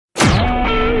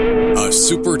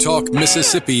SuperTalk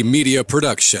Mississippi media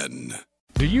production.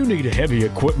 Do you need heavy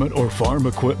equipment or farm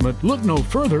equipment? Look no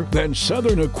further than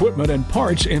Southern Equipment and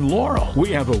Parts in Laurel. We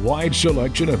have a wide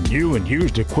selection of new and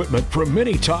used equipment from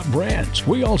many top brands.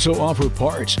 We also offer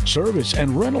parts, service,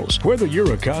 and rentals. Whether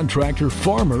you're a contractor,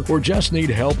 farmer, or just need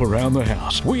help around the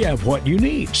house, we have what you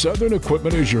need. Southern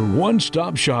Equipment is your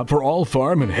one-stop shop for all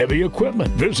farm and heavy equipment.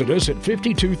 Visit us at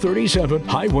 5237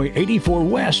 Highway 84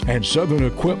 West and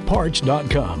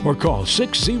SouthernEquipParts.com or call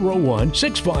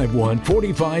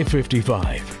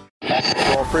 601-651-4555.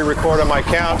 I'll pre-record on my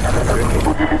count.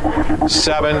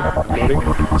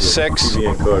 7, 6,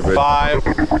 5,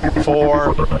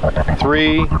 4,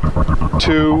 3,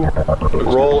 2.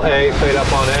 Roll A, fade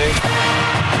up on A.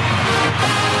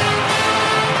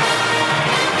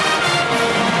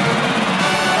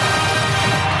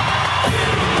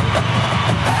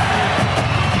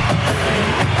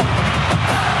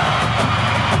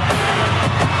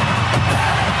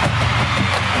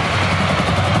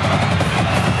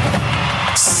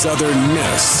 Southern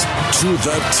Miss to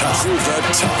the top.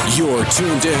 You're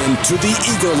tuned in to the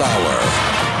Eagle Hour.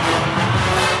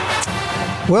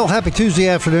 Well, happy Tuesday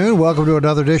afternoon. Welcome to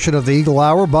another edition of the Eagle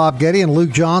Hour. Bob Getty and Luke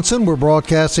Johnson. We're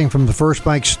broadcasting from the First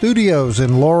Bank Studios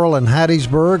in Laurel and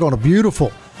Hattiesburg on a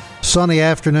beautiful sunny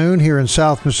afternoon here in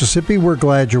South Mississippi. We're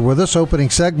glad you're with us.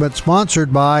 Opening segment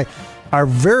sponsored by our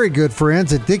very good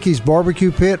friends at Dickey's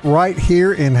Barbecue Pit right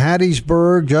here in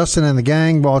Hattiesburg. Justin and the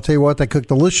gang, well, I'll tell you what, they cook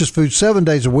delicious food 7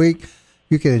 days a week.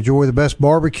 You can enjoy the best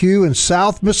barbecue in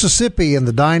South Mississippi in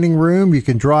the dining room. You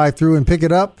can drive through and pick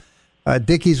it up.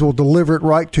 Dickey's will deliver it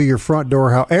right to your front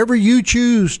door. However you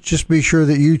choose, just be sure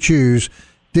that you choose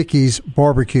Dickey's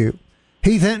Barbecue.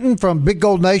 Heath Hinton from Big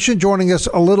Gold Nation joining us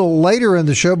a little later in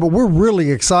the show, but we're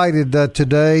really excited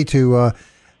today to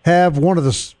have one of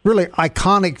the really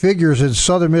iconic figures in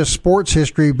Southern Miss sports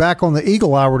history back on the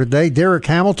Eagle Hour today. Derek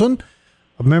Hamilton,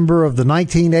 a member of the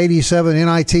 1987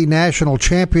 NIT National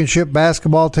Championship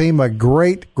basketball team, a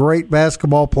great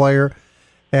basketball player,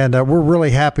 and we're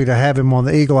really happy to have him on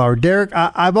the Eagle Hour. Derek,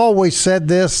 I've always said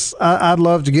this. I'd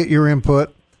love to get your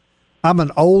input. I'm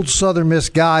an old Southern Miss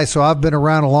guy, so I've been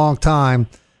around a long time.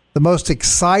 The most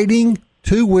exciting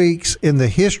 2 weeks in the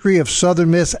history of Southern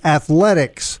Miss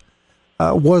athletics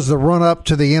was the run-up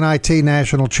to the NIT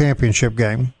National Championship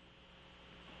game.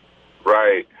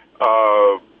 Right.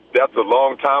 That's a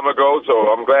long time ago,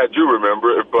 so I'm glad you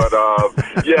remember it. But,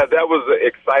 yeah, that was an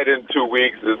exciting 2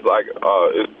 weeks. It's like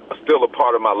it's still a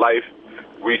part of my life.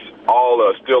 We all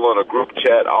are still on a group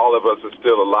chat. All of us are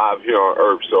still alive here on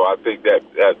Earth, so I think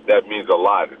that means a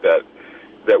lot, that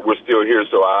we're still here.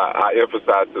 So I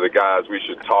emphasize to the guys we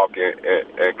should talk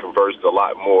and converse a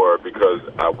lot more because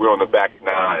we're on the back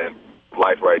nine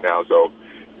life right now, so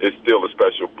it's still a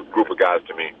special group of guys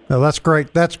to me. Well, that's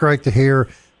great. That's great to hear.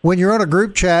 When you're on a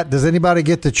group chat, does anybody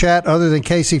get to chat other than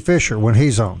Casey Fisher when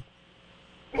he's on?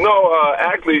 No,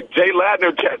 actually, Jay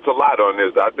Ladner chats a lot on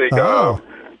this. I think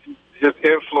his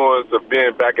influence of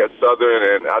being back at Southern,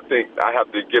 and I think I have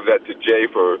to give that to Jay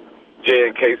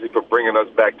and Casey for bringing us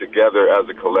back together as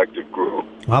a collective group.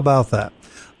 How about that?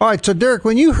 All right, so Derek,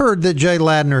 when you heard that Jay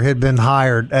Ladner had been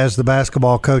hired as the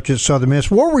basketball coach at Southern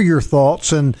Miss, what were your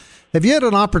thoughts? And have you had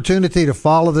an opportunity to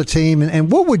follow the team?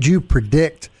 And what would you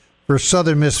predict for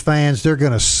Southern Miss fans they're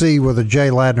going to see with a Jay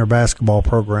Ladner basketball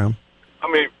program?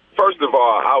 I mean, first of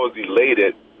all, I was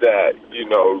elated that,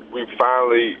 we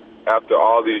finally, after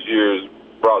all these years,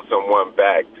 brought someone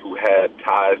back who had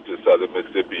ties to Southern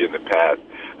Mississippi in the past.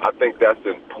 I think that's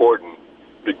important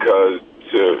because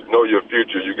to know your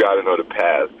future, you got to know the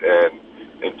past. And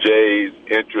Jay's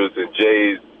interest and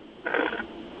Jay's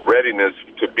readiness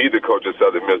to be the coach of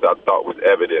Southern Miss, I thought was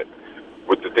evident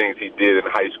with the things he did in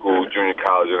high school, junior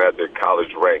college, and at the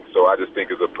college ranks. So I just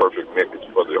think it's a perfect mix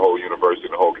for the whole university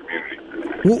and the whole community.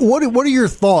 What are your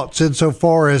thoughts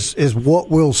insofar as what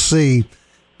we'll see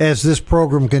as this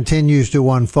program continues to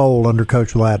unfold under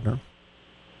Coach Ladner?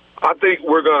 I think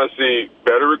we're going to see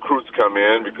better recruits come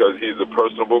in because he's a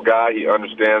personable guy. He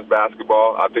understands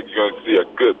basketball. I think you're going to see a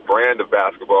good brand of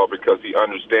basketball because he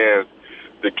understands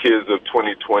the kids of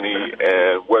 2020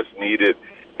 and what's needed.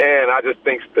 And I just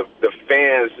think the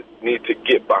fans need to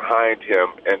get behind him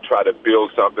and try to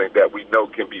build something that we know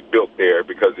can be built there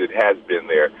because it has been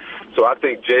there. So I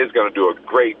think Jay's going to do a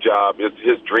great job. It's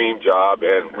his dream job.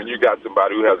 And when you got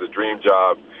somebody who has a dream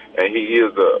job and he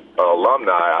is an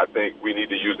alumni, I think we need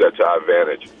to use that to our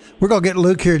advantage. We're going to get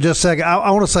Luke here in just a second. I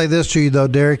want to say this to you, though,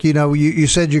 Derek. You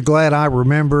said you're glad I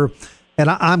remember, and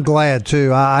I'm glad,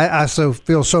 too. I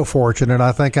feel so fortunate.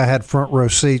 I think I had front row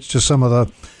seats to some of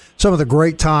the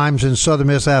great times in Southern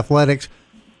Miss athletics.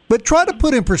 But try to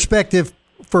put in perspective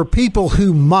for people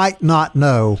who might not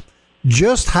know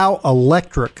just how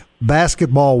electric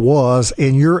basketball was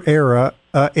in your era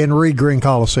in Reed Green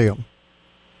Coliseum?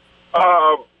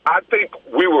 I think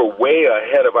we were way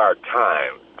ahead of our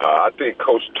time. I think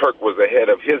Coach Turk was ahead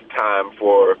of his time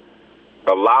for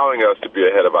allowing us to be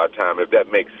ahead of our time, if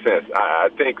that makes sense. I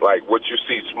think, like, what you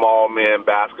see small man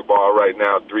basketball right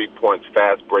now, 3 points,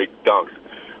 fast break, dunks,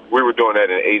 we were doing that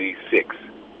in 86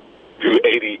 to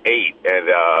 88, and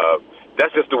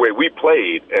that's just the way we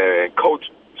played. And Coach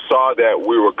saw that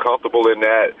we were comfortable in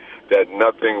that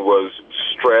nothing was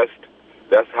stressed.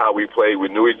 That's how we played. We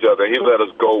knew each other. He let us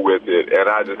go with it, and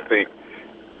I just think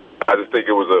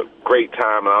it was a great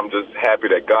time, and I'm just happy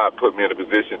that God put me in a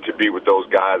position to be with those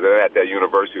guys at that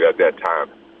university at that time.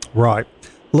 Right.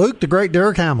 Luke, the great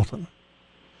Derek Hamilton.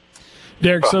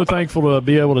 Derek, so thankful to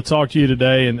be able to talk to you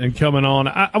today and coming on.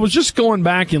 I was just going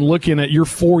back and looking at your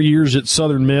 4 years at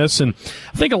Southern Miss, and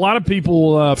I think a lot of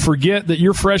people forget that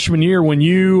your freshman year when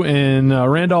you and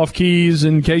Randolph Keys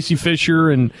and Casey Fisher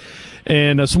and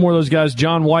some more of those guys,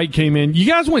 John White, came in. You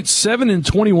guys went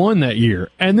 7-21 that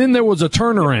year, and then there was a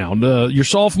turnaround. Your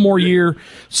sophomore year,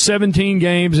 17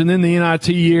 games, and then the NIT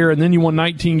year, and then you won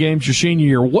 19 games your senior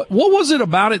year. What was it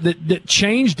about it that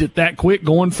changed it that quick,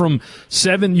 going from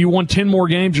 7, you won 10 more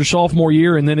games your sophomore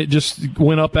year, and then it just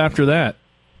went up after that?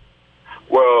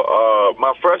 Well,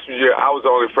 my freshman year, I was the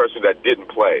only freshman that didn't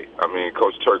play. I mean,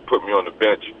 Coach Turk put me on the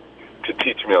bench to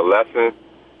teach me a lesson,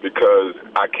 because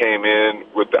I came in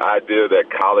with the idea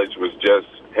that college was just,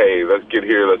 hey, let's get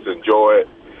here, let's enjoy it.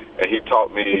 And he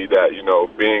taught me that,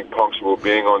 being punctual,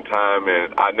 being on time.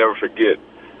 And I never forget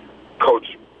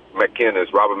Coach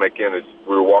McInnes, Robert McInnes.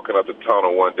 We were walking up the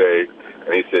tunnel one day,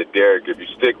 and he said, Derek, if you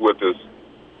stick with us,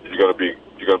 you're gonna be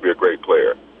a great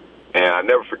player. And I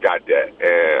never forgot that.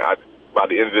 And by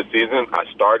the end of the season, I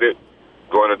started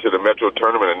going into the Metro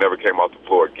tournament and never came off the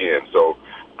floor again. So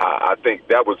I think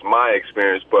that was my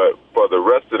experience, but for the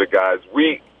rest of the guys,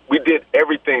 we did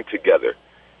everything together.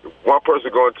 If one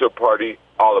person going to a party,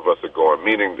 all of us are going,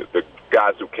 meaning the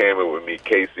guys who came in with me,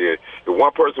 Casey. If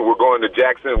one person were going to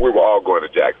Jackson, we were all going to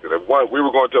Jackson. If we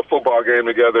were going to a football game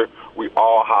together, we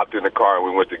all hopped in the car and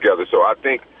we went together. So I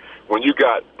think when you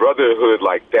got brotherhood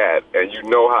like that and you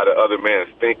know how the other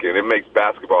man's thinking, it makes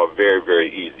basketball very,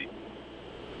 very easy.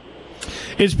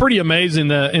 It's pretty amazing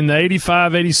that in the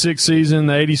 85-86 season,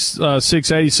 the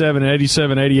 86-87 and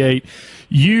 87-88,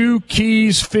 you,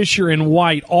 Keys, Fisher, and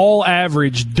White all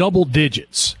averaged double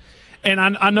digits. And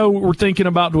I know we're thinking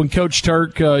about when Coach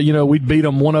Turk, we'd beat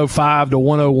them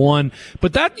 105-101.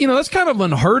 But that's kind of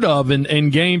unheard of in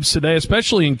games today,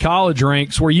 especially in college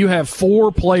ranks, where you have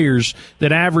 4 players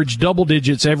that average double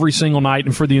digits every single night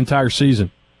and for the entire season.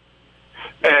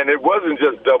 And it wasn't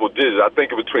just double digits. I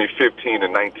think it was between 15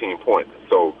 and 19 points.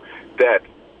 So that's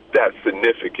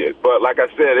significant. But like I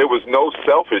said, it was no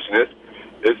selfishness.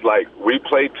 It's like we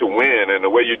played to win, and the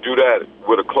way you do that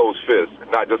with a closed fist,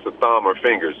 not just a thumb or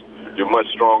fingers, you're much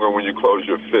stronger when you close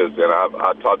your fist. And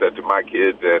I taught that to my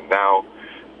kids, and now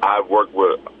I've worked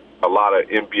with a lot of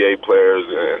NBA players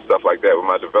and stuff like that with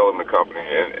my development company.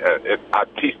 And I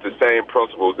teach the same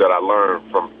principles that I learned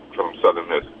from Southern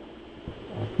Miss.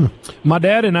 My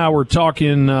dad and I were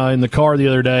talking in the car the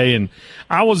other day, and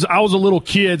I was a little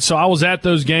kid, so I was at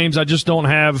those games. I just don't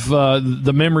have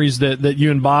the memories that you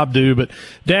and Bob do. But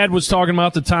Dad was talking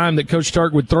about the time that Coach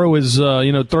Turk would throw his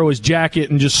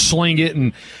jacket and just sling it,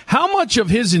 and how much of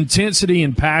his intensity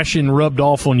and passion rubbed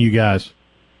off on you guys?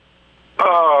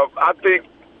 I think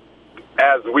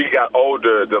as we got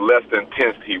older, the less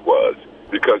intense he was,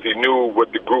 because he knew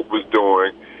what the group was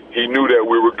doing. He knew that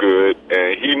we were good,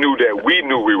 and he knew that we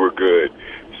knew we were good.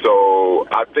 So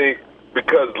I think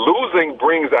because losing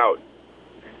brings out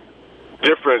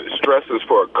different stresses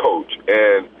for a coach,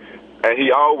 and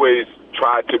he always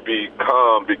tried to be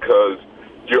calm, because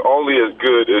you're only as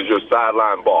good as your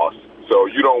sideline boss. So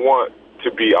you don't want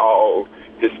to be all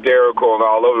hysterical and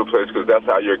all over the place, because that's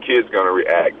how your kid's going to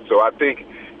react. So I think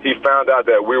he found out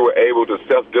that we were able to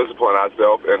self-discipline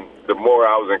ourselves, and the more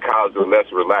I was in college, the less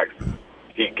relaxed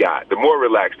the more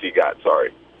relaxed he got,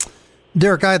 sorry.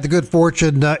 Derek, I had the good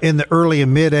fortune in the early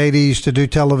and mid-'80s to do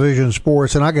television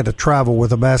sports, and I got to travel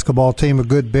with a basketball team a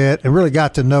good bit and really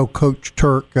got to know Coach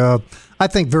Turk, I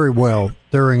think, very well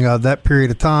during that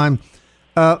period of time.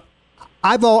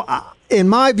 In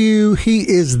my view, he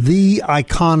is the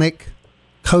iconic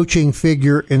coaching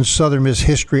figure in Southern Miss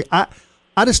history. I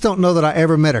just don't know that I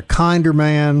ever met a kinder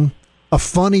man, a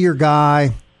funnier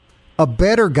guy, a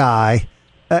better guy.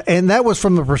 And that was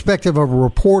from the perspective of a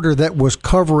reporter that was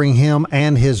covering him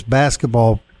and his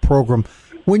basketball program.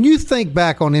 When you think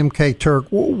back on MK Turk,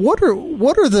 what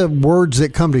are the words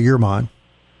that come to your mind?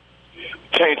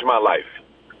 changed my life.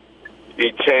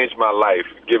 He changed my life,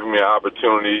 giving me an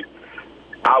opportunity.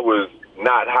 I was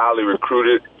not highly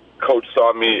recruited. Coach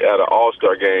saw me at an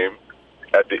all-star game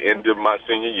at the end of my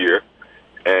senior year,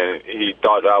 and he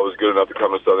thought I was good enough to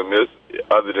come to Southern Miss.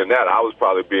 Other than that, I was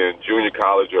probably being junior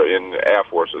college or in the Air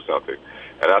Force or something,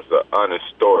 and that's an honest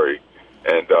story.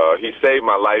 And he saved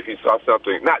my life. He saw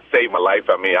something, not saved my life.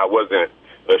 I mean, I wasn't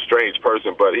a strange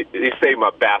person, but he saved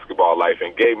my basketball life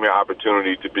and gave me an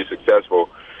opportunity to be successful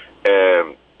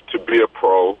and to be a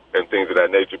pro and things of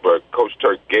that nature. But Coach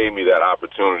Turk gave me that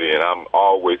opportunity, and I'm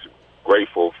always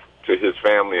grateful to his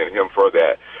family and him for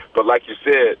that. But like you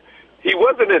said, he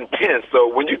wasn't intense.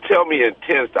 So when you tell me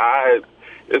intense,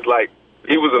 it's like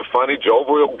he was a funny,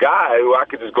 jovial guy who I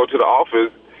could just go to the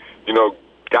office. You know,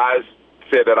 guys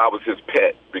said that I was his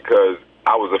pet because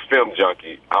I was a film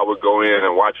junkie. I would go in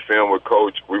and watch film with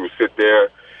Coach. We would sit there,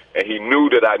 and he knew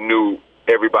that I knew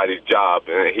everybody's job,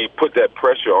 and he put that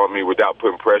pressure on me without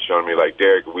putting pressure on me, like,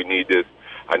 Derek, we need this.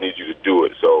 I need you to do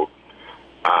it. So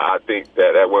I think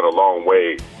that went a long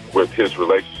way with his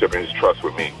relationship and his trust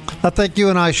with me. I think you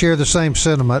and I share the same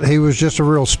sentiment. He was just a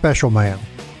real special man.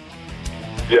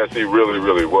 Yes, he really,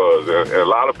 really was. And a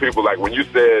lot of people, like when you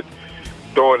said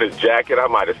throwing his jacket, I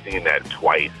might have seen that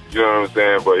twice. You know what I'm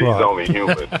saying? But he's only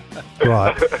human.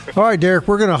 Right. All right, Derek,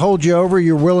 we're going to hold you over.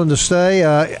 You're willing to stay.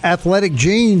 Athletic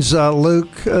Genes,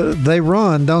 Luke, they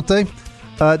run, don't they?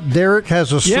 Derek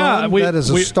has a son that is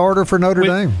a starter for Notre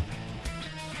Dame.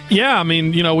 Yeah, I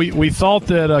mean, you know, we thought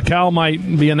that Kyle might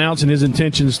be announcing his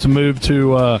intentions to move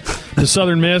to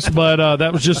Southern Miss, but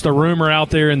that was just a rumor out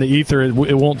there in the ether. It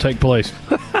won't take place.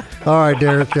 All right,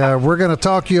 Derek, we're going to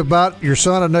talk to you about your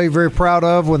son I know you're very proud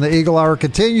of when the Eagle Hour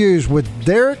continues with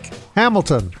Derek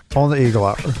Hamilton on the Eagle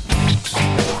Hour.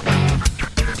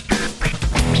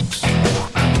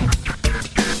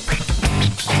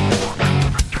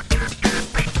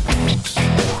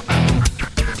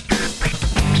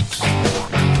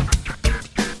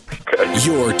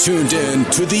 You're tuned in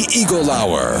to the Eagle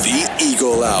Hour. The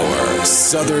Eagle Hour.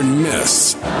 Southern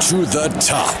Miss to the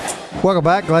top. Welcome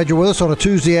back. Glad you're with us on a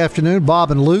Tuesday afternoon.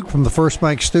 Bob and Luke from the First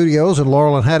Bank Studios in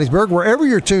Laurel and Hattiesburg. Wherever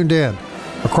you're tuned in,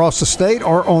 across the state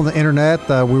or on the internet,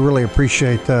 we really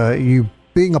appreciate you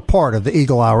being a part of the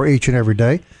Eagle Hour each and every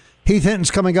day. Heath Hinton's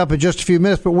coming up in just a few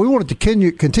minutes, but we wanted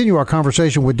to continue our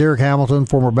conversation with Derek Hamilton,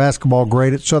 former basketball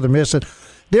great at Southern Miss. And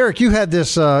Derek, you had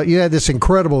this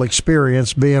incredible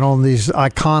experience being on these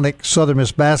iconic Southern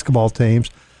Miss basketball teams.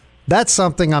 That's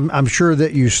something I'm sure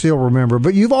that you still remember.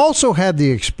 But you've also had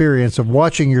the experience of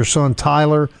watching your son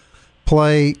Tyler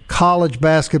play college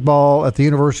basketball at the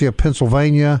University of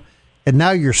Pennsylvania, and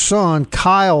now your son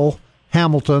Kyle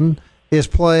Hamilton is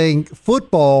playing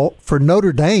football for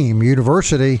Notre Dame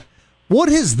University. What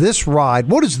has this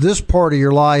part of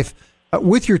your life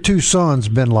with your two sons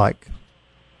been like?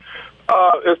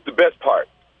 It's the best part.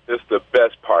 It's the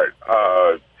best part.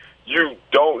 You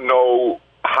don't know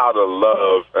how to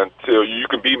love until you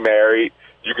can be married,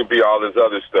 you can be all this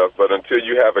other stuff, but until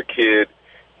you have a kid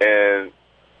and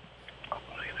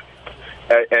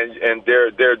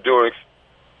they're doing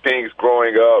things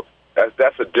growing up,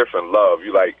 that's a different love.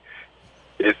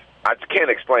 I can't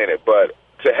explain it, but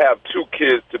to have two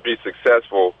kids to be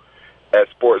successful at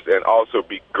sports and also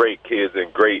be great kids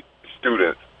and great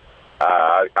students,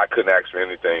 I couldn't ask for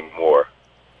anything more.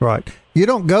 Right. You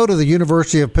don't go to the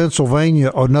University of Pennsylvania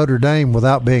or Notre Dame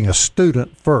without being a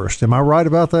student first. Am I right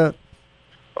about that?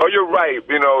 Oh, you're right.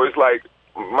 You know, it's like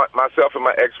myself and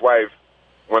my ex-wife,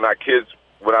 when I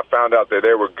found out that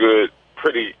they were good,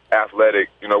 pretty athletic,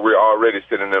 you know, we're already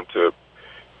sending them to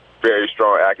very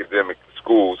strong academic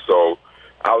schools. So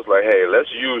I was like, hey, let's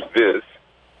use this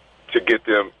to get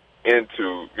them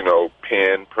into, you know,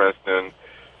 Penn, Princeton.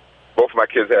 Both of my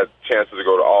kids had chances to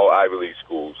go to all Ivy League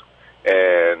schools.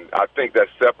 And I think that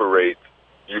separates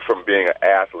you from being an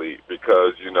athlete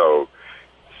because, you know,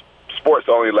 sports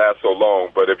only last so long.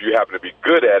 But if you happen to be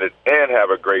good at it and have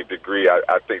a great degree,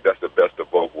 I think that's the best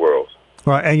of both worlds.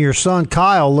 Right. And your son,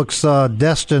 Kyle, looks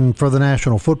destined for the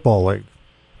National Football League.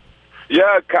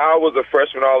 Yeah, Kyle was a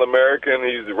freshman All-American.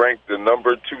 He's ranked the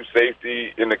number 2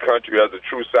 safety in the country as a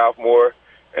true sophomore.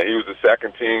 And he was the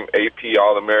second-team AP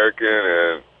All-American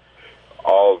and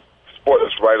all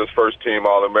Sports Writers First Team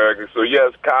All-American. So,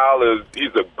 yes, Kyle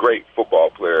he's a great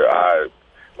football player.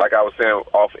 Like I was saying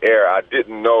off air, I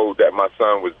didn't know that my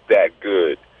son was that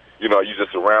good. You know, you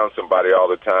just around somebody all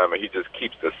the time, and he just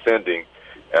keeps ascending.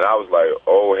 And I was like,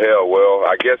 oh, hell, well,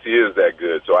 I guess he is that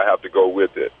good, so I have to go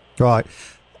with it. Right.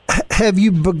 Have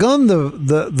you begun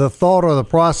the thought or the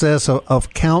process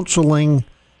of counseling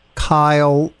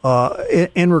Kyle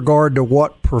in regard to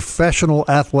what professional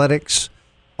athletics,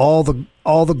 all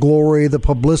all the glory, the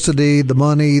publicity, the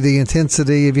money, the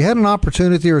intensity? Have you had an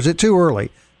opportunity, or is it too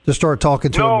early to start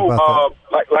talking to him about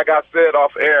that? Like I said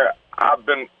off air,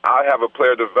 I have a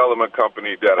player development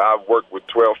company that I've worked with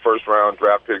 12 first-round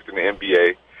draft picks in the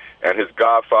NBA, and his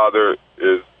godfather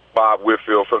is Bob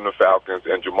Whitfield from the Falcons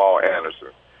and Jamal Anderson.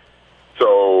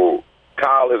 So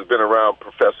Kyle has been around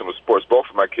professional sports, both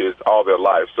of my kids, all their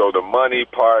life. So the money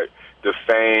part, the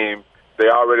fame, they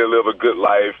already live a good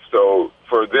life. So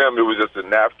for them, it was just a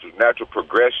natural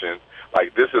progression.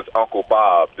 Like, this is Uncle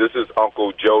Bob, this is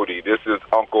Uncle Jody, this is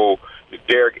Uncle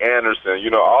Derek Anderson. You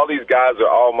know, all these guys are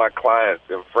all my clients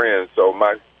and friends. So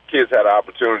my kids had an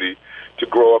opportunity to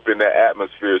grow up in that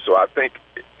atmosphere. So I think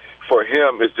for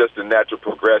him, it's just a natural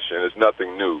progression. It's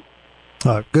nothing new.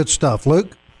 Good stuff.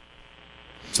 Luke?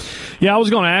 Yeah, I was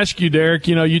going to ask you, Derek,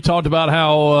 you know, you talked about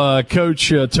how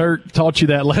Coach Turk taught you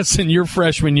that lesson your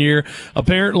freshman year.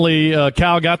 Apparently,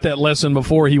 Kyle got that lesson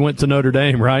before he went to Notre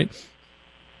Dame, right?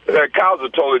 Kyle's a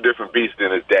totally different beast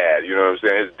than his dad. You know what I'm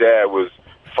saying? His dad was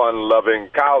fun-loving.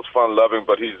 Kyle's fun-loving,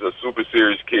 but he's a super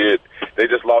serious kid. They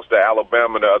just lost to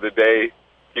Alabama the other day.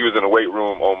 He was in the weight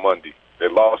room on Monday. They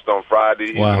lost on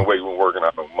Friday. He was in the weight room working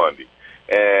out on Monday.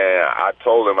 And I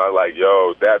told him, I was like,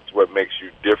 yo, that's what makes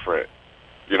you different.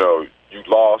 You know, you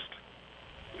lost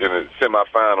in the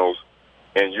semifinals,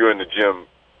 and you're in the gym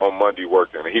on Monday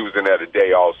working. And he was in there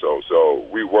today also. So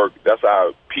we work. That's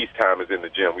our peacetime is in the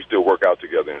gym. We still work out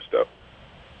together and stuff.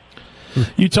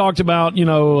 You talked about, you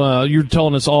know, you're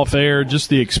telling us off air just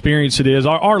the experience it is.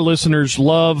 Our listeners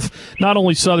love not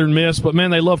only Southern Miss, but,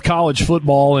 man, they love college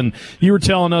football. And you were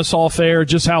telling us off air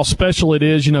just how special it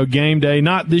is, you know, game day,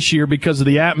 not this year because of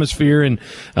the atmosphere and,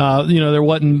 you know, there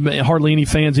wasn't hardly any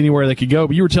fans anywhere that could go.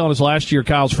 But you were telling us last year,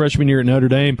 Kyle's freshman year at Notre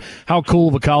Dame, how cool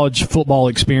of a college football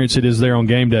experience it is there on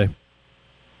game day.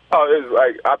 Oh, it's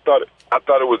like I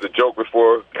thought it was a joke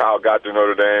before Kyle got to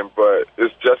Notre Dame, but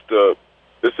it's just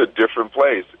it's a different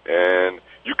place, and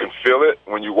you can feel it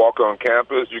when you walk on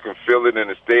campus. You can feel it in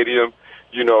the stadium.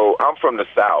 You know, I'm from the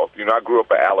South. You know, I grew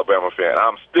up an Alabama fan.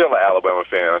 I'm still an Alabama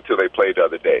fan until they played the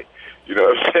other day. You know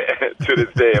what I'm saying? To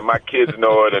this day, and my kids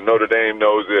know it, and Notre Dame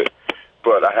knows it,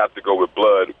 but I have to go with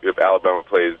blood if Alabama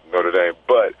plays Notre Dame.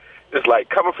 But it's like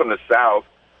coming from the South,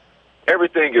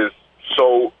 everything is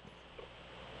so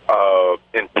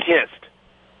intense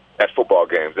at football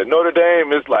games. At Notre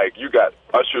Dame, it's like you got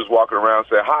ushers walking around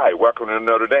saying, hi, welcome to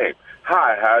Notre Dame.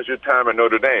 Hi, how's your time at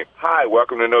Notre Dame? Hi,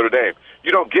 welcome to Notre Dame.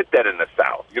 You don't get that in the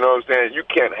South. You know what I'm saying? You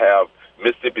can't have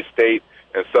Mississippi State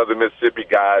and Southern Mississippi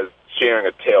guys sharing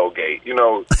a tailgate. You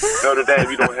know, Notre Dame,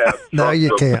 you don't have no,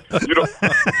 you can't. You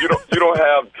don't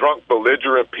have drunk,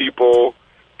 belligerent people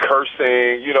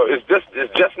cursing. You know, it's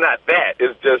just not that.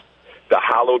 It's just the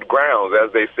hallowed grounds,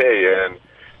 as they say, and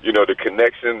you know, the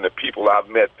connection, the people I've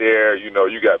met there, you know,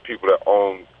 you got people that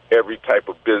own every type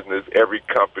of business, every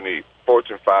company,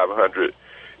 Fortune 500.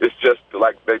 It's just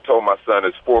like they told my son,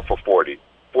 it's 4 for 40,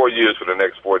 4 years for the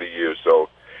next 40 years. So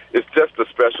it's just a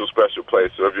special, special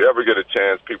place. So if you ever get a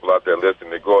chance, people out there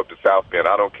listening, to go up to South Bend.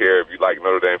 I don't care if you like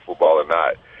Notre Dame football or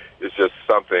not. It's just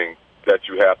something that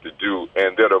you have to do.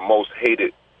 And they're the most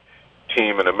hated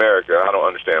team in America. I don't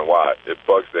understand why. It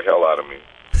bugs the hell out of me.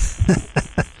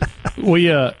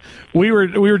 We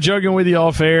were joking with you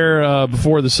off air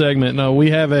before the segment. No,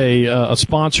 we have a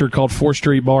sponsor called 4th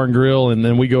Street Bar and Grill, and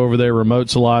then we go over there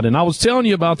remotes a lot. And I was telling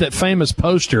you about that famous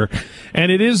poster,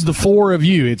 and it is the four of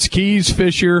you. It's Keys,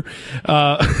 Fisher,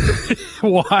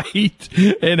 White,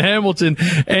 and Hamilton.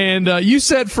 And you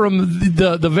said from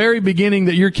the very beginning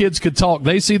that your kids could talk.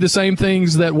 They see the same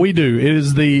things that we do. It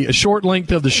is the short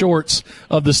length of the shorts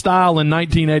of the style in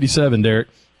 1987, Derek.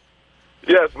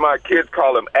 Yes, my kids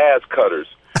call them ass cutters.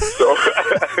 So,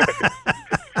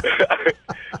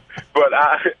 but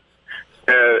I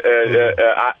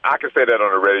can say that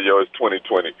on the radio. It's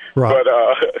 2020. Right.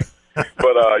 But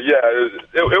yeah,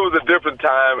 it was a different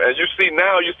time. And you see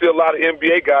now, you see a lot of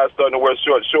NBA guys starting to wear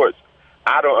short shorts.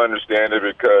 I don't understand it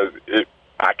because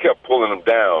I kept pulling them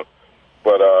down.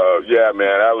 But yeah,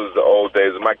 man, that was the old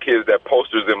days. My kids, that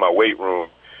posters in my weight room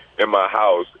in my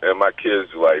house, and my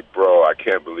kids are like, bro, I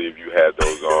can't believe you had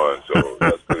those on. So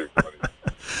that's pretty funny.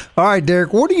 All right,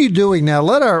 Derek, what are you doing now?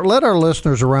 Let our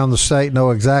listeners around the state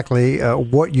know exactly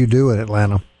what you do in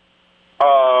Atlanta.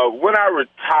 When I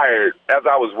retired, as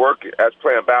I was working, as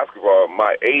playing basketball,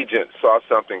 my agent saw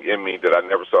something in me that I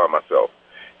never saw in myself.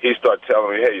 He started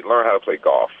telling me, hey, learn how to play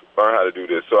golf, learn how to do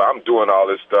this. So I'm doing all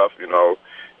this stuff, you know,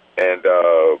 and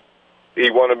he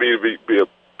wanted me to be a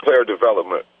player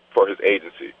development for his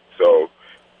agency. So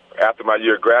after my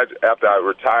year after I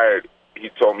retired, he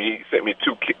told me, he sent me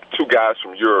two guys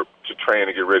from Europe to train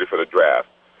and get ready for the draft.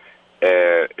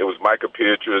 and it was Micah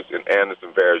Pietrus and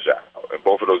Anderson Varejao, and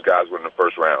both of those guys were in the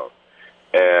first round.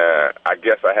 And I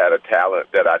guess I had a talent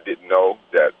that I didn't know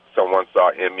that someone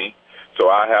saw in me. So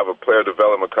I have a player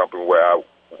development company where I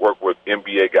work with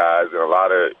NBA guys and a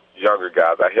lot of younger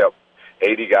guys. I help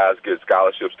 80 guys get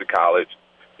scholarships to college.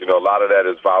 You know, a lot of that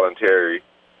is voluntary.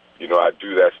 You know, I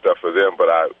do that stuff for them, but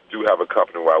I do have a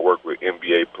company where I work with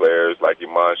NBA players like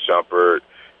Iman Shumpert,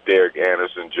 Derek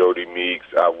Anderson, Jody Meeks.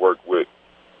 I work with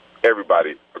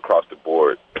everybody across the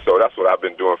board. So that's what I've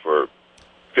been doing for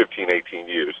 15, 18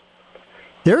 years.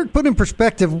 Derek, put in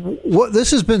perspective,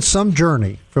 this has been some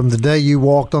journey from the day you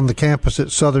walked on the campus at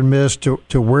Southern Miss to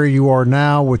where you are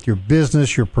now with your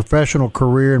business, your professional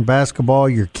career in basketball,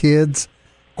 your kids.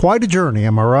 Quite a journey,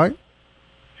 am I right?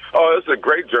 Oh, it's a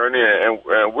great journey, and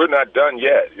we're not done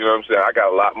yet. You know what I'm saying? I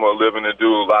got a lot more living to do,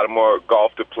 a lot more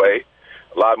golf to play,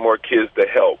 a lot more kids to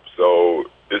help. So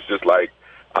it's just like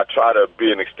I try to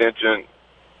be an extension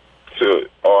to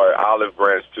or olive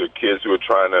branch to kids who are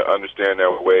trying to understand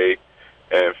their way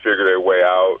and figure their way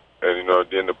out. And, you know,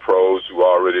 then the pros who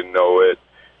already know it,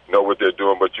 know what they're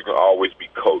doing, but you can always be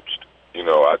coached. You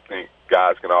know, I think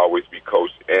guys can always be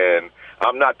coached. And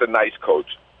I'm not the nice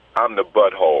coach. I'm the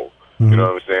butthole. You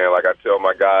know what I'm saying? Like I tell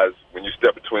my guys, when you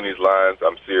step between these lines,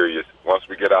 I'm serious. Once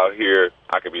we get out here,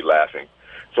 I can be laughing.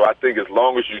 So I think as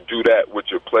long as you do that with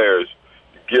your players,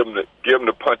 you give them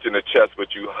the punch in the chest,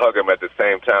 but you hug them at the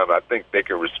same time, I think they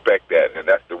can respect that. And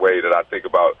that's the way that I think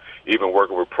about even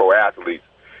working with pro athletes.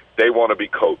 They want to be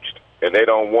coached, and they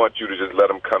don't want you to just let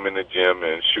them come in the gym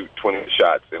and shoot 20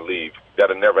 shots and leave.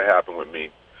 That'll never happen with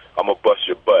me. I'm going to bust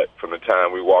your butt from the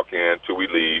time we walk in till we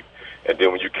leave, and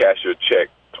then when you cash your check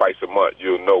twice a month,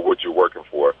 you'll know what you're working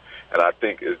for. And I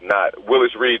think it's not.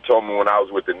 Willis Reed told me when I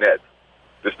was with the Nets,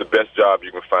 this is the best job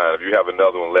you can find. If you have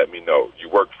another one, let me know. You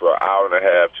work for an hour and a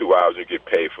half, 2 hours, you get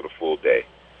paid for the full day.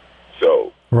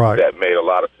 So That made a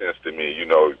lot of sense to me. You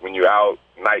know, when you're out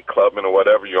night clubbing or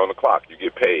whatever, you're on the clock, you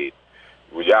get paid.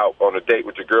 When you're out on a date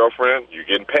with your girlfriend, you're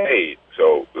getting paid.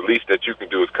 So the least that you can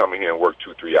do is come in here and work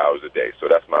 2-3 hours a day. So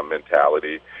that's my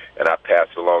mentality, and I pass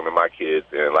it along to my kids.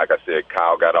 And like I said,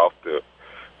 Kyle got off the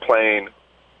plane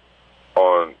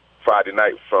on Friday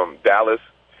night from Dallas,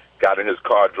 got in his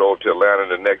car, drove to Atlanta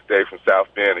the next day from South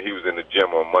Bend, and he was in the gym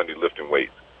on Monday lifting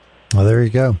weights. Well, there you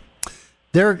go.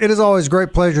 Derek, it is always a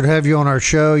great pleasure to have you on our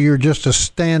show. You're just a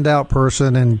standout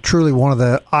person and truly one of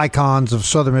the icons of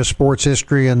Southern Miss sports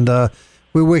history, and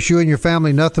we wish you and your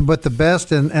family nothing but the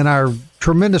best, and our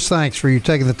tremendous thanks for you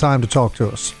taking the time to talk to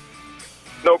us.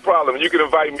 No problem. You can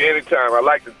invite me anytime. I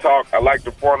like to talk. I like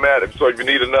the format. So if you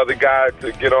need another guy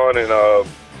to get on and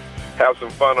have some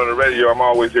fun on the radio, I'm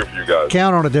always here for you guys.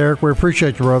 Count on it, Derek. We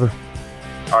appreciate you, brother.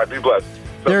 All right, be blessed.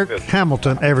 Derek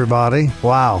Hamilton, everybody.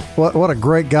 Wow. What a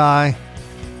great guy.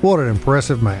 What an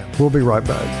impressive man. We'll be right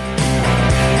back.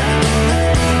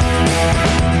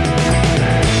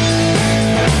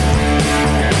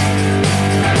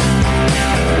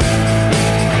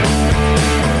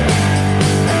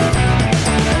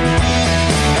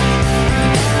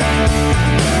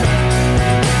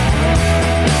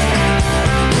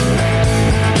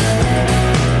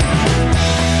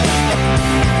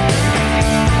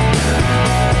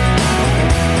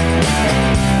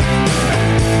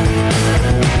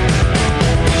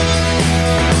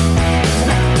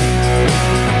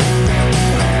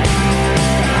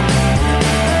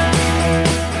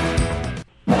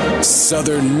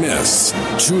 Southern Miss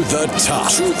to the top.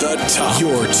 To the top.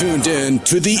 You're tuned in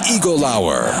to the Eagle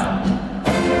Hour.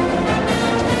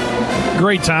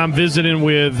 Great time visiting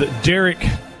with Derek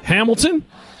Hamilton,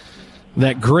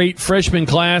 that great freshman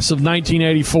class of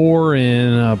 1984,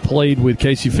 and played with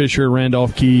Casey Fisher,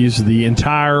 Randolph Keys the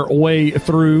entire way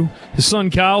through. His son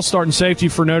Kyle starting safety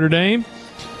for Notre Dame,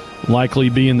 likely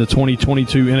be in the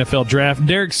 2022 NFL Draft.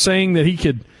 Derek's saying that he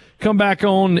could come back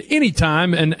on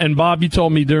anytime, and Bob, you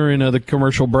told me during the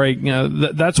commercial break,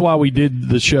 that's why we did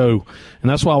the show, and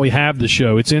that's why we have the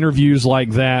show. It's interviews like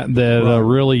that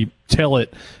really tell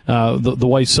it the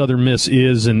way Southern Miss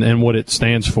is and what it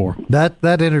stands for. That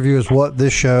interview is what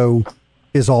this show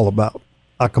is all about.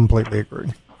 I completely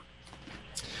agree.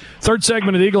 Third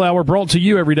segment of the Eagle Hour brought to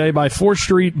you every day by 4th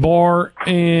Street Bar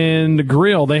and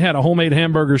Grill. They had a homemade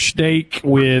hamburger steak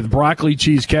with broccoli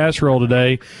cheese casserole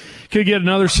today. could get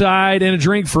another side and a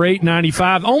drink for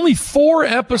 $8.95. Only 4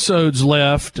 episodes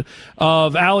left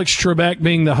of Alex Trebek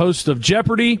being the host of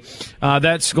Jeopardy!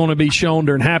 That's going to be shown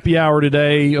during happy hour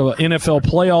today. NFL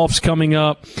playoffs coming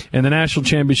up and the national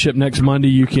championship next Monday.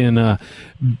 You can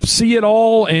see it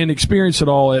all and experience it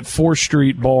all at 4th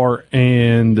Street Bar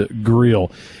and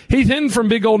Grill. Heath Hinton from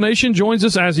Big Old Nation joins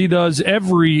us as he does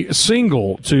every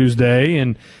single Tuesday.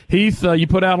 And Heath, you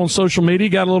put out on social media,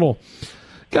 got a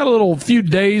little few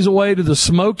days away to the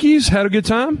Smokies. Had a good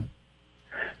time?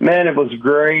 Man, it was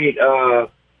great.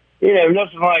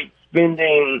 Nothing like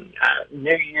spending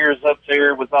New Year's up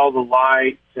there with all the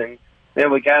lights. And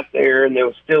then we got there, and there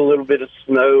was still a little bit of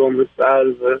snow on the side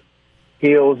of the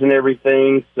hills and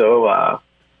everything. So,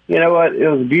 you know what? It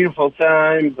was a beautiful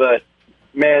time, but,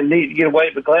 man, neat to get away,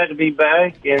 but glad to be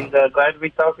back and glad to be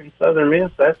talking Southern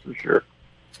Miss, that's for sure.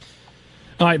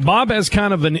 All right, Bob has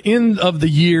kind of an end of the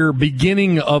year,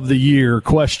 beginning of the year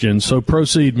question, so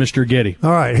proceed, Mr. Getty.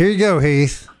 All right, here you go,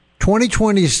 Heath.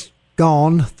 2020's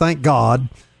gone, thank God.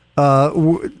 I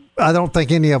don't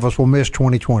think any of us will miss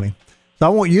 2020. So I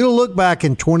want you to look back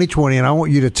in 2020, and I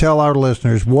want you to tell our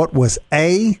listeners what was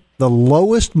A, the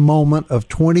lowest moment of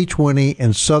 2020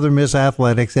 in Southern Miss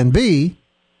athletics, and B,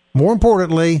 more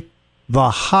importantly, the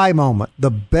high moment,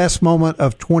 the best moment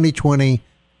of 2020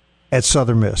 at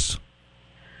Southern Miss.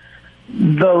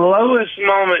 The lowest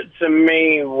moment to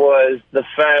me was the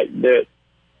fact that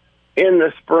in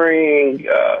the spring,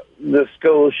 the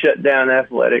school shut down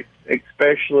athletics,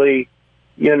 especially,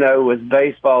 with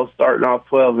baseball starting off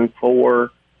 12-4.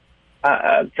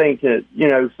 I think that,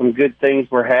 some good things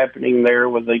were happening there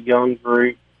with a young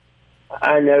group.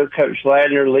 I know Coach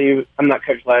Ladner I'm not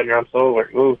Coach Ladner, I'm so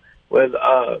with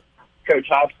Coach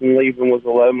Hobson leaving was a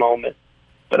low moment.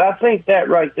 But I think that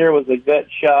right there was a gut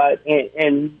shot,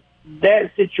 and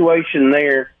that situation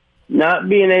there, not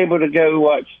being able to go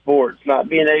watch sports, not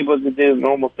being able to do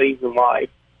normal things in life,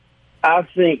 I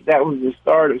think that was the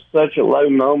start of such a low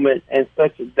moment and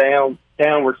such a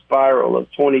downward spiral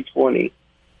of 2020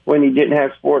 when you didn't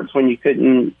have sports, when you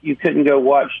couldn't go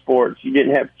watch sports, you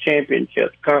didn't have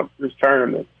championships, conference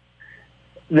tournaments,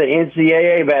 the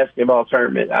NCAA basketball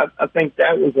tournament. I think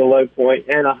that was a low point.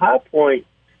 And a high point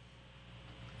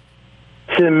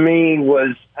to me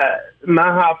was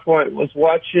my high point was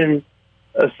watching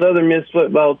a Southern Miss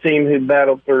football team who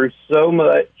battled through so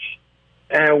much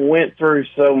and went through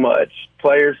so much.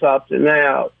 Players opting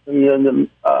out, and then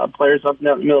the players opting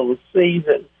out in the middle of the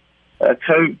season.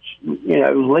 Coach,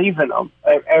 leaving them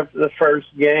after the first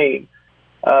game.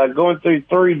 Going through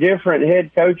 3 different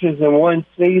head coaches in one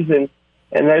season,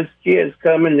 and those kids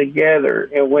coming together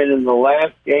and winning the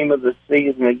last game of the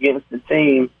season against a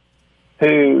team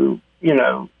who,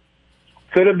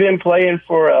 could have been playing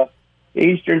for a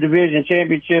Eastern Division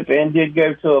championship and did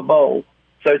go to a bowl.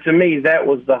 So to me, that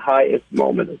was the highest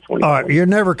moment of 2020. All right, you're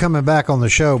never coming back on the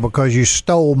show because you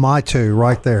stole my 2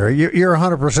 right there. You're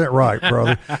 100% right,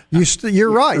 brother.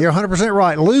 You're right. You're 100%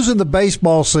 right. Losing the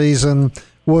baseball season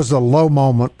was the low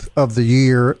moment of the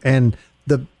year, and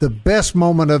the best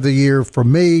moment of the year for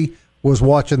me was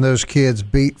watching those kids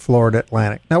beat Florida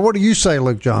Atlantic. Now, what do you say,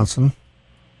 Luke Johnson?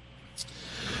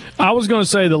 I was going to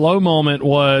say the low moment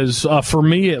was, for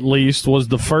me at least, was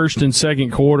the first and second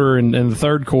quarter and the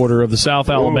third quarter of the South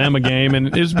Alabama game.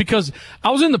 And it was because I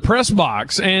was in the press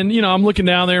box and, I'm looking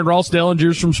down there and Ross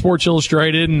Dellinger's from Sports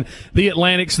Illustrated and the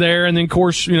Atlantic's there. And then, of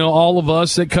course, all of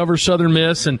us that cover Southern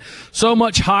Miss and so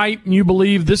much hype. And you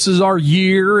believe this is our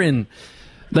year, and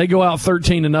they go out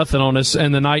 13-0 on us,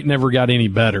 and the night never got any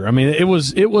better. I mean, it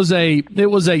was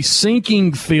a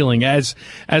sinking feeling. As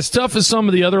tough as some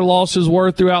of the other losses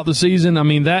were throughout the season, I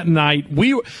mean, that night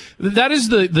that is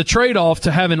the trade-off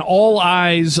to having all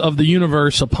eyes of the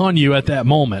universe upon you at that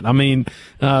moment. I mean,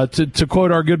 to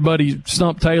quote our good buddy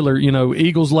Stump Taylor,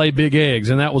 eagles lay big eggs,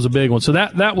 and that was a big one. So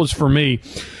that was for me.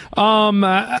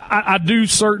 I do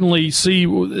certainly see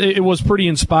it was pretty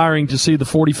inspiring to see the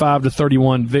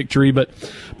 45-31 victory, but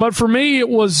for me it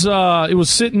was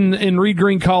sitting in Reed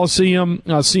Green Coliseum,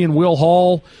 seeing Will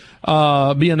Hall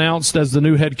be announced as the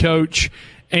new head coach,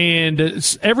 and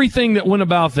it's everything that went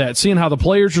about that, seeing how the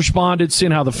players responded,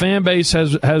 seeing how the fan base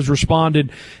has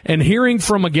responded, and hearing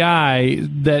from a guy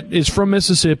that is from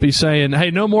Mississippi saying,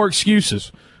 hey, no more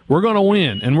excuses. We're going to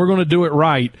win, and we're going to do it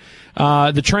right.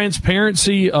 The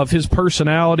transparency of his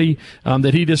personality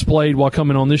that he displayed while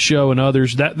coming on this show and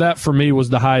others, that for me was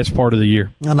the highest part of the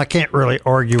year. And I can't really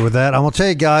argue with that. I'm going to tell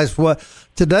you guys what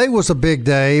today was a big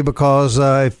day because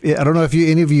I don't know if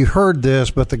any of you heard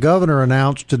this, but the governor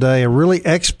announced today a really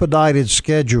expedited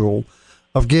schedule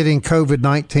of getting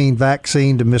COVID-19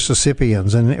 vaccine to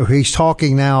Mississippians. And he's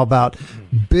talking now about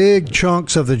big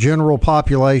chunks of the general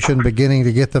population beginning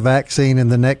to get the vaccine in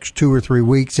the next 2 or 3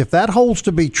 weeks. If that holds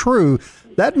to be true,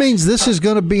 that means this is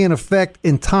going to be in effect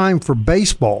in time for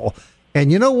baseball.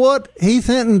 And you know what, Heath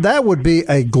Hinton, that would be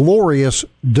a glorious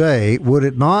day, would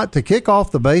it not, to kick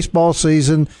off the baseball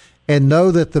season and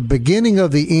know that the beginning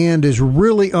of the end is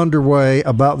really underway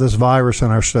about this virus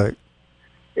in our state.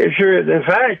 It sure is. In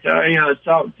fact, I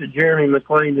talked to Jeremy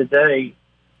McLean today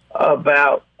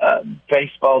about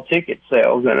baseball ticket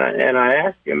sales, and I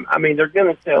asked him, they're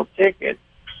going to sell tickets.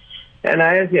 And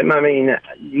I asked him, do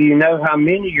you know how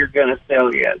many you're going to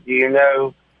sell yet? Do you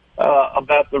know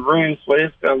about the roofs, what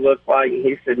it's going to look like? And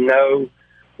he said, no,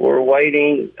 we're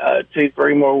waiting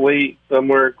 2-3 more weeks,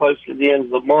 somewhere close to the end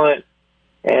of the month,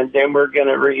 and then we're going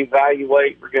to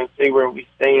reevaluate. We're going to see where we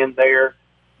stand there.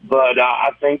 But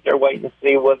I think they're waiting to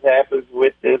see what happens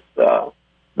with this, the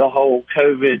whole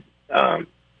COVID. I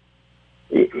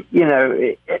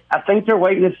think they're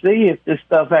waiting to see if this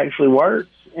stuff actually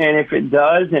works. And if it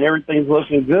does and everything's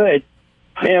looking good,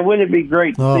 man, wouldn't it be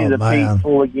great to see the peak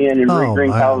full again in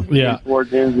Green Coliseum towards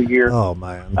the end of the year? Oh,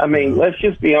 man. Let's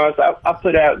just be honest. I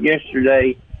put out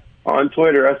yesterday on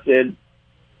Twitter, I said,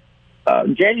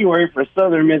 January for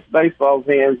Southern Miss baseball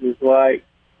fans is like,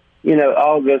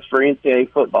 August for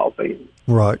NCAA football fans.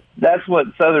 Right. That's what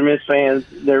Southern Miss fans,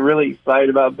 they're really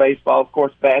excited about baseball. Of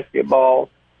course,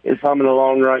 basketball is humming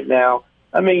along right now.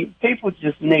 People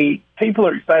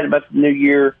are excited about the new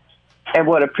year and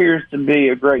what appears to be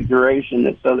a great duration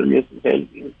that Southern Miss is heading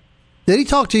in. Did he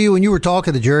talk to you when you were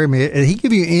talking to Jeremy? Did he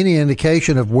give you any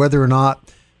indication of whether or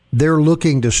not they're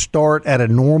looking to start at a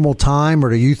normal time, or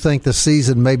do you think the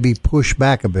season may be pushed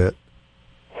back a bit?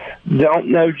 Don't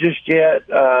know just yet.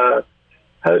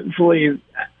 Hopefully,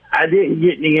 I didn't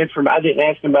get any information. I didn't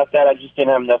ask him about that. I just didn't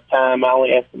have enough time. I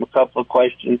only asked him a couple of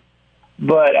questions.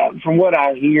 But from what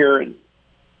I hear,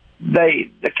 they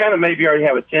kind of maybe already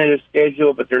have a tentative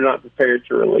schedule, but they're not prepared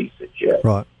to release it yet.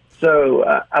 Right. So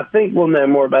I think we'll know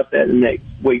more about that in the next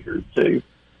week or two.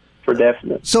 For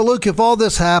definite. So, Luke, if all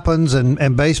this happens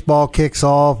and baseball kicks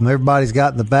off and everybody's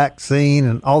gotten the vaccine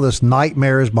and all this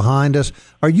nightmare is behind us,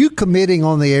 are you committing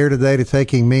on the air today to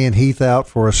taking me and Heath out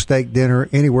for a steak dinner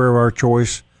anywhere of our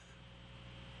choice?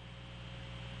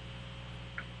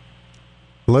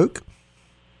 Luke?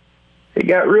 It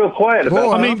got real quiet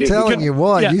about it. I'm telling you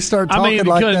what, you start talking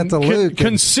like that to Luke.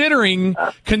 Considering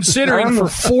for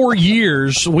 4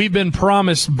 years we've been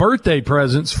promised birthday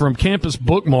presents from Campus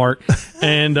Bookmark,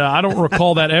 and I don't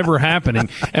recall that ever happening.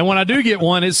 And when I do get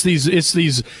one, it's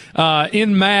these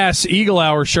en masse Eagle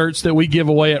Hour shirts that we give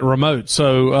away at remote.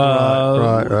 So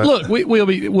right. Look,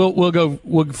 we'll go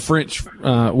French.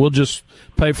 We'll just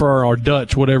pay for our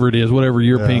Dutch, whatever it is, whatever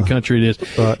European country it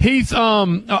is. Right. Heath,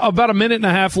 about a minute and a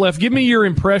half left. Give me your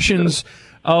impressions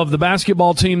of the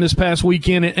basketball team this past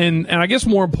weekend, and I guess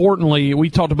more importantly, we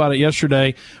talked about it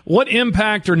yesterday. What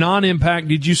impact or non-impact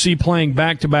did you see playing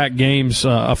back-to-back games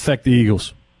affect the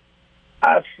Eagles?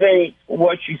 I think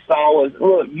what you saw was,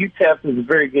 look, UTEP is a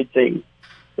very good team.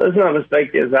 Let's not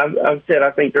mistake this. I've said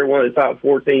I think they're one of the top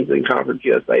 4 teams in Conference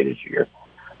USA this year.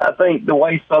 I think the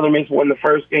way Southern Miss won the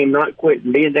first game, not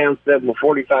quitting, being down 7 with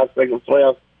 45 seconds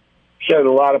left, showed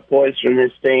a lot of poise from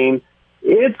this team.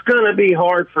 It's going to be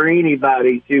hard for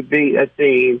anybody to beat a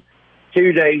team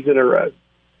 2 days in a row.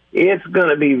 It's going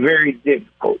to be very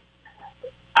difficult.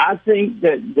 I think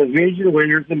that division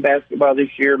winners in basketball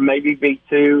this year maybe be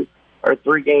 2 or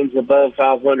 3 games above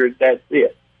 500. That's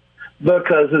it.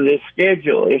 Because of this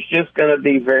schedule, it's just going to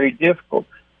be very difficult.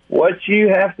 What you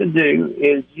have to do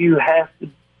is you have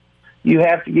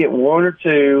to get 1 or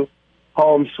 2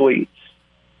 home sweeps.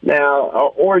 Now,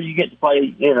 or you get to play,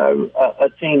 a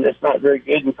team that's not very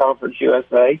good in Conference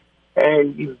USA,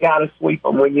 and you've got to sweep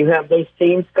them. When you have those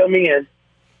teams come in,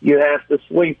 you have to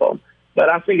sweep them. But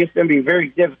I think it's going to be very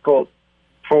difficult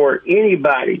for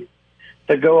anybody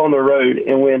to go on the road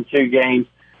and win 2 games.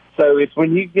 So it's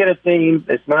when you get a team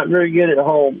that's not very good at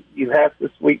home, you have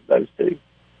to sweep those 2.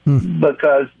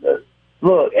 Because,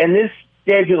 look, and this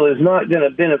schedule is not going to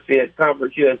benefit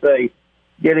Conference USA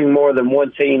getting more than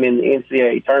 1 team in the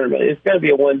NCAA tournament. It's going to be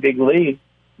a one big league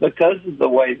because of the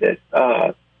way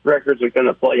that records are going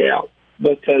to play out,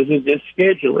 because of this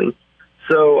scheduling.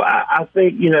 So I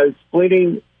think,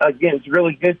 splitting against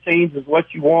really good teams is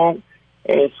what you want,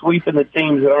 and sweeping the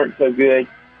teams that aren't so good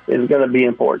is going to be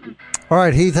important. All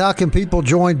right, Heath, how can people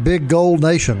join Big Gold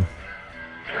Nation?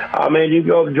 You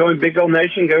go join Big Gold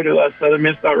Nation, go to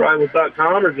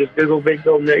southernmiss.rivals.com or just Google Big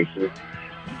Gold Nation.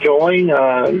 Join.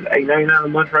 $8.99 a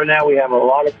month right now. We have a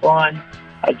lot of fun.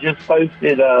 I just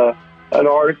posted an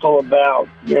article about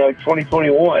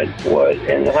 2021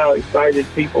 and how excited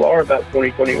people are about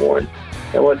 2021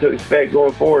 and what to expect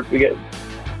going forward. We get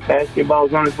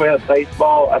basketball's on its way up,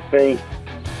 baseball. I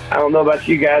don't know about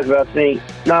you guys, but I think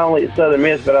not only at Southern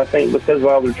Miss, but I think because of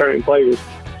all the returning players,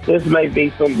 this may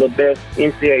be some of the best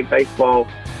NCAA baseball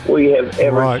we have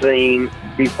ever seen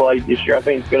be played this year. I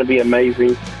think it's going to be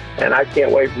amazing, and I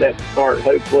can't wait for that to start.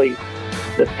 Hopefully,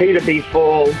 the P to be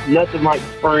full, nothing like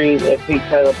spring at Pete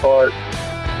Taylor Park,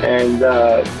 and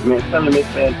Southern Miss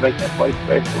fans make that place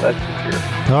special, that's for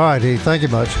sure. All right, Heath, thank you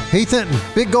much. Heath Hinton,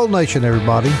 Big Gold Nation,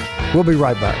 everybody. We'll be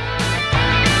right back.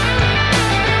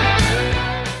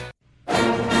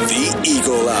 The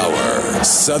Eagle Hour.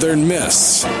 Southern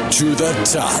Miss to the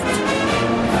top.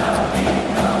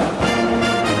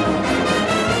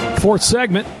 Fourth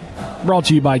segment brought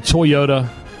to you by Toyota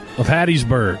of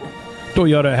Hattiesburg.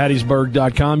 Toyota at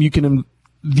Hattiesburg.com. You can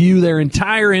view their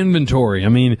entire inventory. I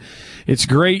mean, it's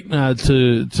great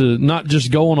to not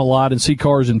just go on a lot and see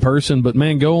cars in person, but,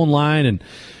 man, go online and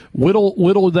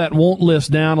whittle that want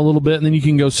list down a little bit, and then you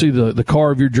can go see the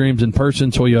car of your dreams in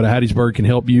person. Toyota Hattiesburg can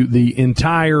help you the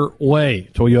entire way.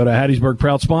 Toyota Hattiesburg,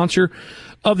 proud sponsor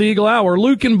of the Eagle Hour.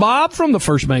 Luke and Bob from the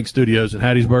First Bank Studios in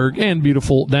Hattiesburg and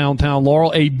beautiful downtown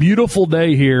Laurel. A beautiful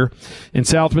day here in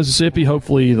South Mississippi.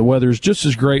 Hopefully the weather's just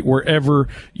as great wherever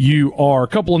you are. A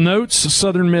couple of notes.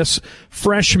 Southern Miss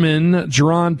freshman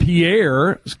Jerron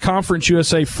Pierre, Conference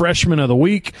USA Freshman of the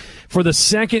Week for the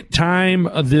second time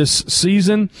this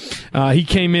season. He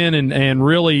came in and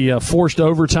really forced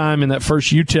overtime in that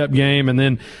first UTEP game and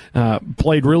then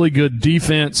played really good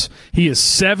defense. He is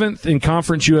 7th in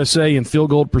Conference USA in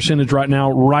field goal percentage right now,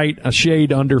 right a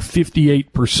shade under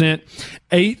 58%,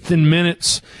 8th in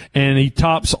minutes, and he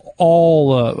tops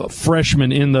all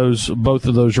freshmen in both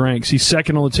of those ranks. He's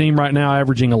second on the team right now,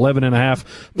 averaging 11.5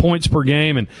 points per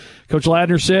game. And Coach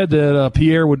Ladner said that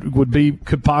Pierre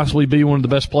could possibly be one of the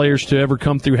best players to ever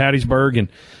come through Hattiesburg and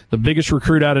the biggest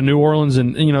recruit out of New Orleans.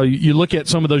 And, you look at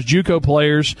some of those JUCO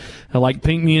players like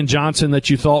Pinckney and Johnson that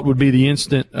you thought would be the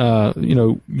instant,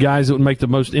 guys that would make the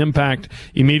most impact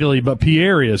immediately. But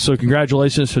Pierre is. So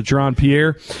congratulations to Jerron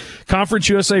Pierre. Conference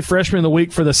USA Freshman of the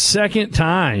Week for the second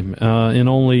time in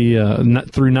only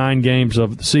through 9 games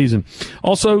of the season.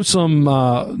 Also, some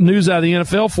news out of the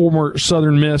NFL. Former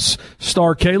Southern Miss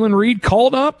star Kalen Reed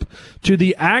called up to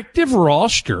the active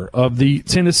roster of the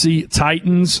Tennessee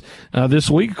Titans this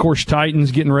week. Of course,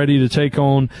 Titans getting ready to take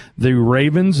on the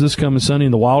Ravens this coming Sunday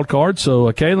in the wild card. So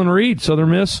Kalen Reed, Southern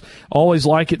Miss, always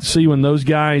like it to see when those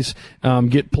guys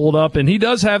get pulled up. And he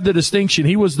does have the distinction.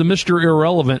 He was the Mr.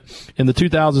 Irrelevant in the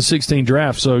 2016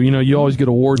 draft. So, you always get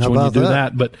awards when you do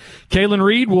that. But Kalen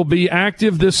Reed will be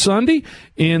active this Sunday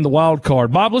in the wild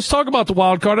card. Bob, let's talk about the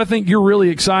wild card. I think you're really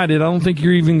excited. I don't think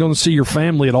you're even going to see your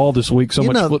family at all this week. So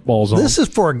much football's on. This is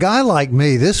for a guy like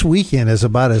me. This weekend is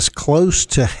about as close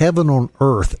to heaven on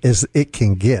earth as it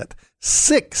can get.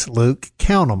 6, Luke,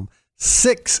 count them,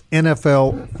 6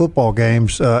 NFL football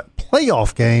games,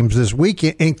 playoff games this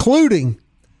weekend, including,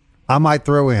 I might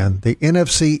throw in, the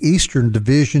NFC Eastern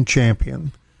Division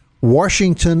champion,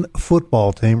 Washington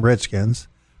football team, Redskins,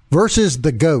 versus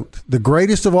the GOAT, the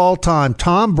greatest of all time,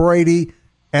 Tom Brady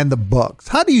and the Bucs.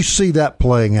 How do you see that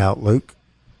playing out, Luke?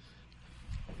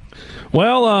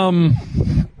 Well,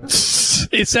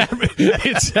 it's at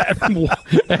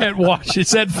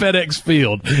FedEx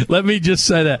Field. Let me just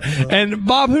say that. And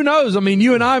Bob, who knows? I mean,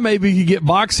 you and I maybe could get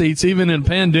box seats even in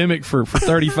pandemic for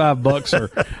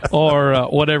 $35 or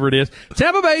whatever it is.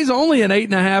 Tampa Bay's only an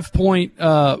 8.5 point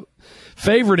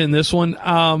favorite in this one.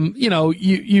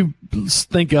 You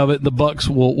think of it, the Bucs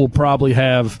will probably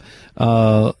have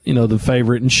the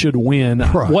favorite and should win.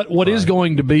 Right, what is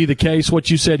going to be the case, what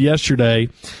you said yesterday,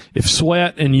 if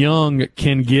Sweat and Young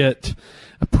can get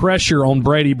pressure on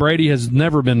Brady. Brady has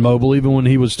never been mobile. Even when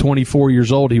he was 24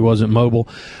 years old, he wasn't mobile.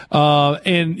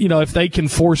 If they can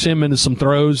force him into some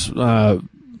throws, the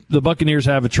Buccaneers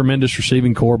have a tremendous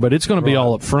receiving core, but it's going to be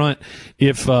all up front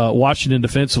if Washington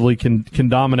defensively can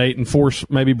dominate and force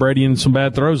maybe Brady into some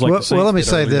bad throws. Well, let me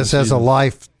say this as a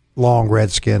lifelong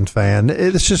Redskin fan.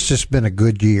 It's just been a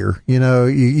good year.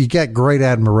 You got great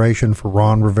admiration for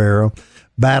Ron Rivera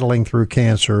battling through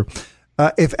cancer.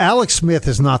 If Alex Smith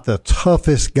is not the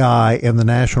toughest guy in the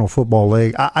National Football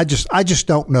League, I just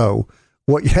don't know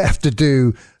what you have to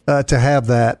do to have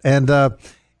that.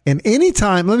 And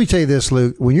anytime, let me tell you this,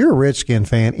 Luke, when you're a Redskin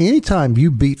fan, anytime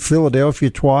you beat Philadelphia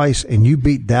twice and you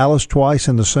beat Dallas twice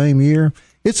in the same year,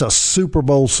 it's a Super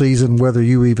Bowl season whether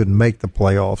you even make the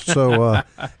playoffs. So,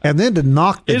 and then to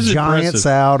knock the Giants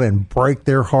out and break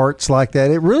their hearts like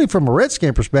that, it really, from a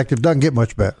Redskin perspective, doesn't get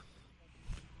much better.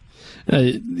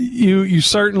 You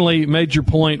certainly made your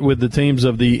point with the teams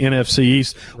of the NFC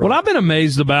East. Right. What I've been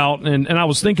amazed about, and I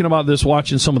was thinking about this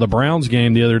watching some of the Browns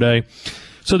game the other day.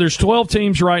 So there's 12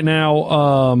 teams right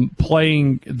now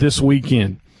playing this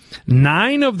weekend.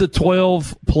 9 of the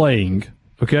 12 playing,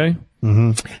 okay,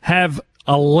 have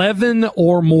 11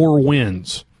 or more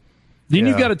wins. Then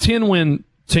you've got a 10-win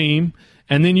team.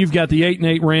 And then you've got the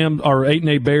 8-8 Rams or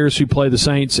 8-8 Bears who play the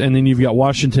Saints, and then you've got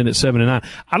Washington at 7-9.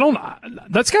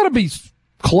 That's got to be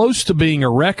close to being a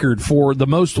record for the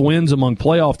most wins among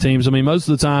playoff teams. I mean, most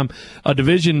of the time, a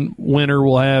division winner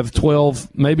will have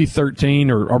 12, maybe 13,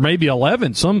 or maybe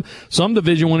 11. Some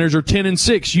division winners are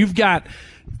 10-6.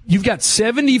 You've got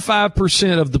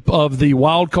 75% of the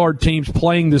wild card teams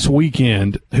playing this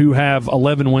weekend who have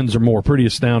 11 wins or more. Pretty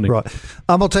astounding. Right.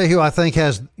 I'm gonna tell you who I think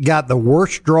has got the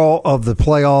worst draw of the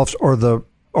playoffs or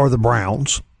the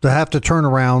Browns to have to turn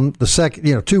around the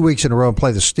second 2 weeks in a row and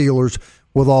play the Steelers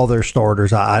with all their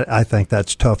starters. I think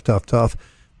that's tough.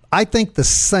 I think the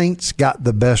Saints got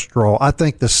the best draw. I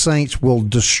think the Saints will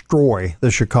destroy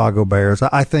the Chicago Bears.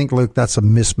 I think, Luke, that's a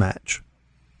mismatch.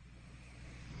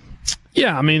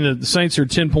 Yeah, I mean, the Saints are a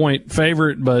 10-point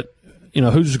favorite, but,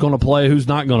 who's going to play, who's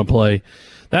not going to play.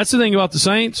 That's the thing about the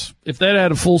Saints. If they'd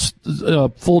had a full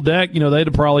deck, they'd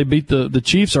have probably beat the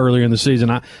Chiefs earlier in the season.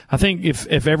 I think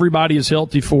if everybody is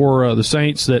healthy for the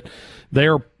Saints, that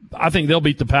I think they'll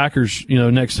beat the Packers,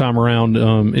 next time around,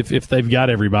 if they've got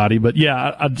everybody. But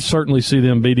yeah, I'd certainly see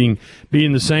them beating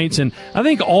the Saints. And I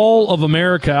think all of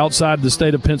America outside the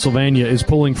state of Pennsylvania is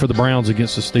pulling for the Browns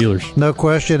against the Steelers. No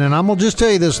question. And I'm going to just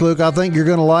tell you this, Luke. I think you're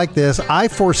going to like this. I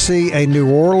foresee a New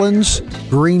Orleans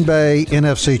Green Bay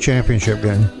NFC Championship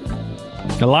game.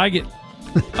 I like it.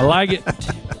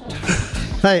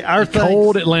 Hey,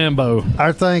 cold at Lambeau.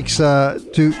 Our thanks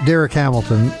to Derek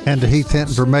Hamilton and to Heath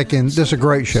Hinton for making this a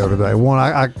great show today. One,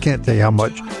 I can't tell you how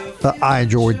much I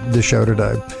enjoyed the show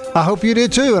today. I hope you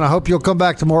did too, and I hope you'll come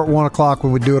back tomorrow at 1 o'clock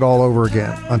when we do it all over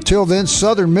again. Until then,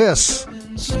 Southern Miss.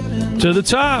 To the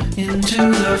top.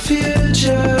 Into the future.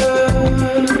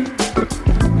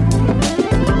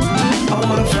 I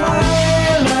want to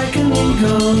fly like an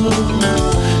eagle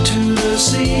to the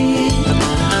sea.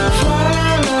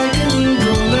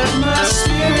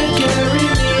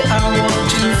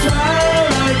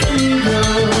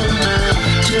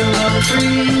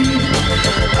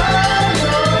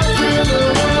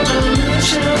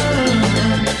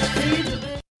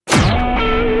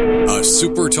 A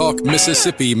SuperTalk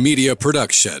Mississippi media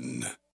production.